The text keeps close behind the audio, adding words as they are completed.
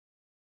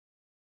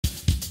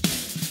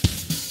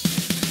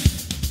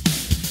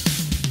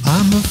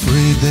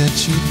that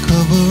your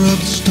cover-up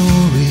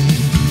story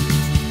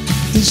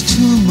is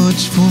too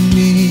much for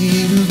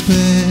me to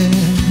bear.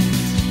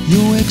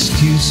 Your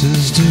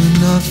excuses do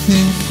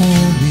nothing for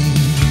me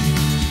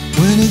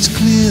when it's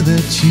clear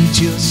that you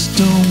just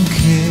don't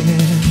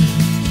care.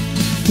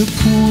 The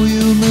poor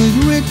you make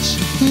rich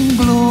in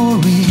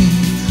glory,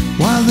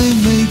 while they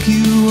make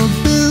you a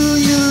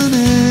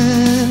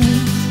billionaire.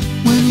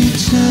 When you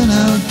turn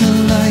out the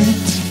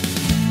light,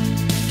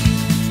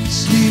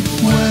 sleep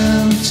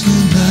well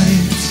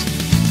tonight.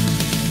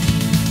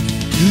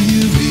 Do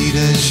you read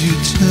as you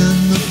turn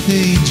the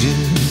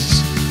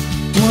pages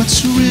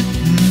what's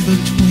written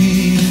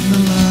between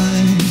the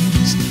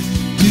lines?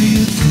 Do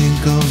you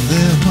think of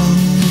their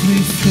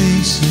hungry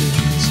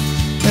faces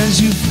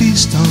as you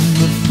feast on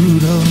the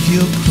fruit of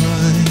your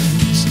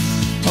crimes?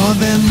 Are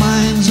their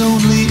minds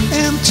only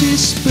empty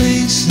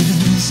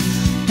spaces,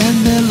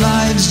 and their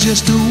lives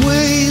just a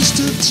waste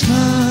of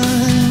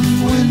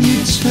time? When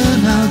you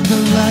turn out the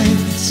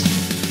lights,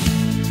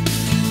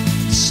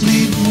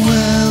 sleep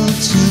well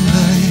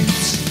tonight.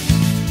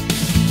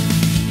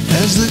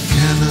 As the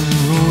cannon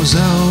roars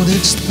out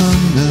its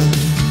thunder,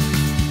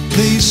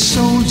 they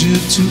soldier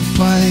to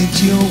fight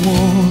your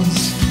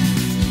wars,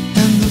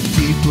 and the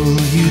people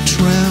you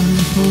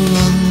trample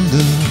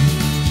under,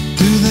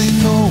 do they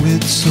know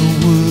it's a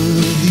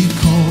worthy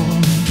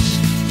cause?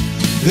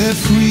 Their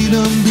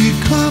freedom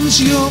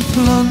becomes your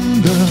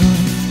plunder.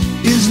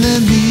 Is their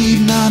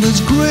need not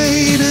as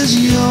great as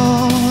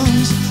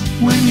yours?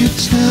 When you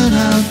turn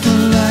out the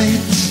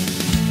lights,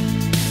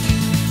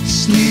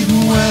 sleep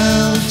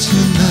well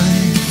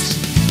tonight.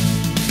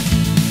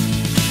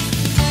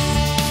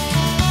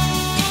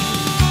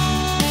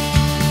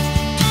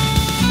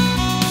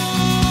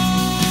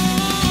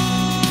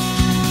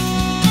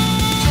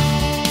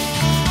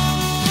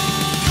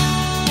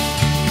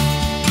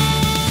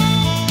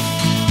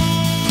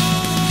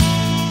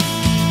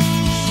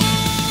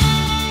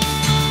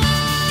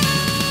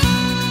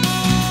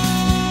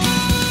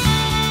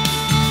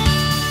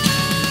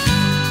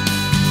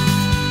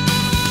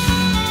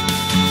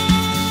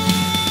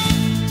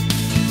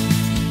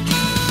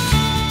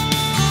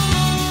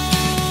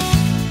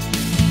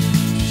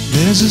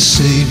 There's a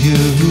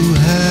Savior who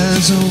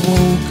has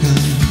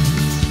awoken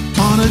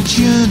on a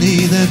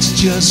journey that's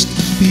just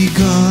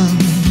begun.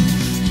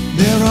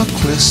 There are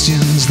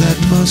questions that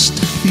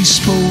must be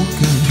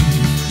spoken,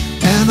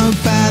 and a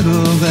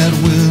battle that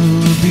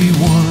will be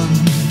won.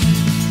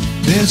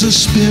 There's a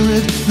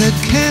spirit that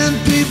can't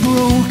be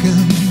broken,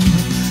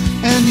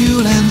 and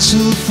you'll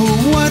answer for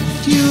what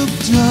you've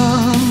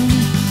done.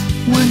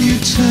 When you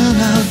turn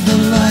out the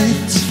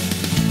light,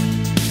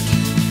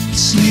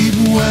 sleep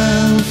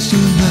well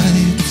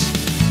tonight.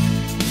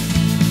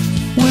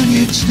 When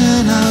you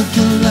turn out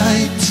the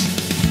light,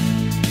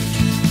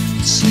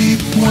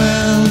 sleep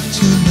well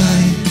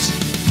tonight.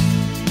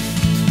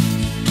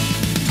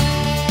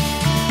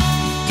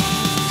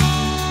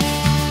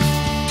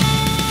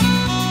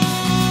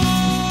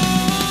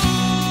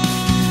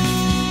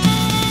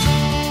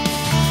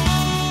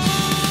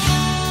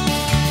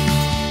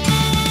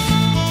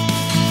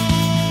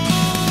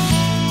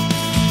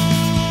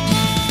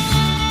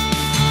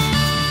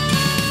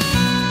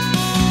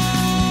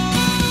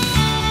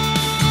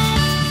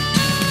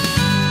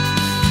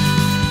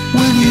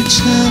 When you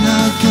turn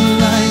out the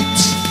light,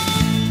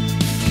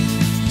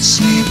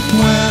 sleep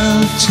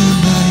well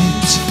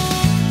tonight.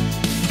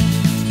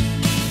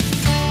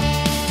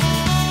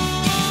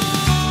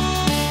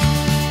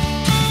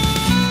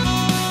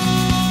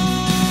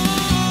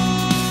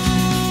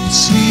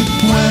 Sleep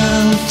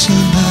well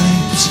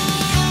tonight.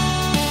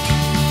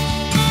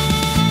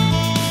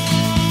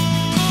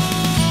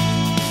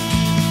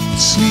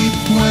 Sleep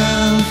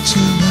well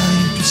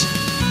tonight.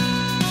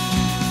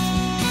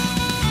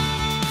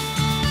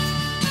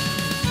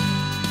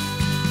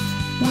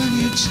 When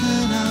you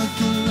turn